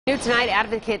New tonight,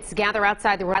 advocates gather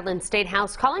outside the Rhode Island State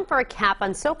House calling for a cap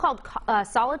on so-called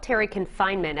solitary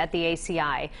confinement at the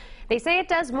ACI. They say it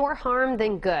does more harm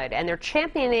than good, and they're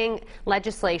championing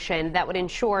legislation that would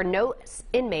ensure no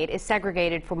inmate is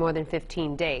segregated for more than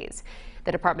 15 days.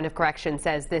 The Department of Corrections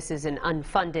says this is an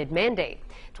unfunded mandate.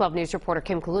 12 News reporter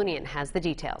Kim Kalunian has the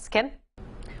details. Kim?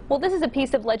 Well, this is a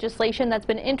piece of legislation that's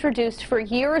been introduced for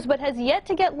years but has yet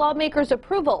to get lawmakers'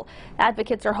 approval.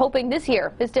 Advocates are hoping this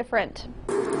year is different.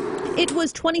 It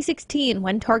was 2016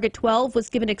 when Target 12 was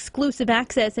given exclusive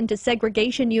access into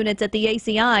segregation units at the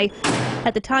ACI.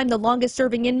 At the time, the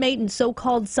longest-serving inmate in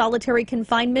so-called solitary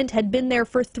confinement had been there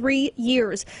for 3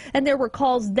 years, and there were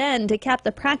calls then to cap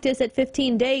the practice at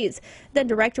 15 days. Then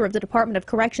Director of the Department of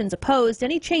Corrections opposed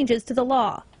any changes to the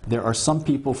law. There are some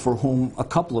people for whom a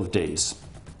couple of days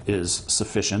is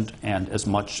sufficient and as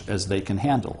much as they can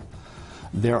handle.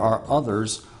 There are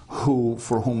others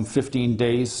for whom 15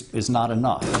 days is not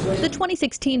enough. The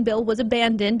 2016 bill was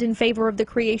abandoned in favor of the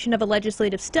creation of a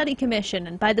legislative study commission,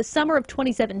 and by the summer of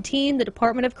 2017, the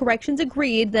Department of Corrections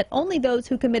agreed that only those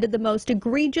who committed the most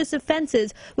egregious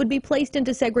offenses would be placed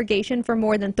into segregation for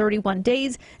more than 31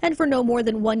 days and for no more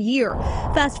than 1 year.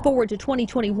 Fast forward to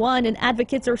 2021, and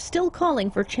advocates are still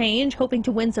calling for change, hoping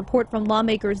to win support from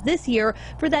lawmakers this year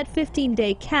for that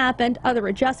 15-day cap and other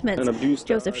adjustments.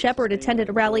 Joseph Shepard attended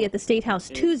a rally at the State House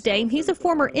Tuesday. He's a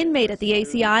former inmate at the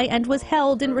ACI and was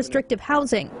held in restrictive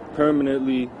housing.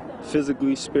 Permanently,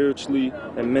 physically, spiritually,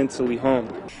 and mentally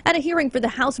harmed. At a hearing for the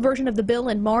House version of the bill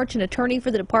in March, an attorney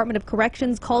for the Department of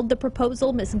Corrections called the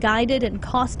proposal misguided and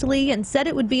costly and said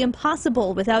it would be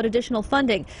impossible without additional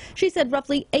funding. She said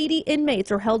roughly 80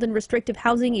 inmates are held in restrictive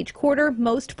housing each quarter,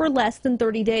 most for less than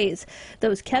 30 days.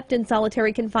 Those kept in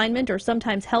solitary confinement are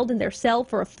sometimes held in their cell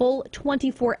for a full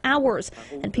 24 hours.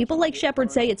 And people like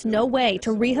Shepard say it's no way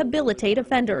to rehabilitate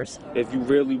offenders. If you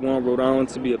really want Rhode Island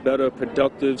to be a better,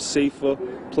 productive, safer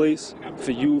place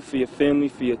for you, for your family,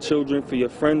 for your children, for your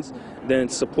friends, then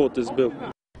support this bill.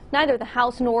 Neither the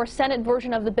House nor Senate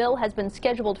version of the bill has been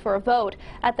scheduled for a vote.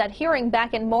 At that hearing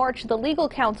back in March, the legal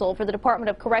counsel for the Department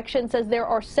of Corrections says there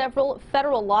are several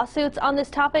federal lawsuits on this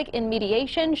topic in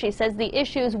mediation. She says the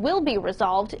issues will be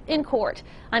resolved in court.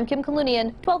 I'm Kim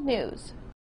Kalunian, 12 News.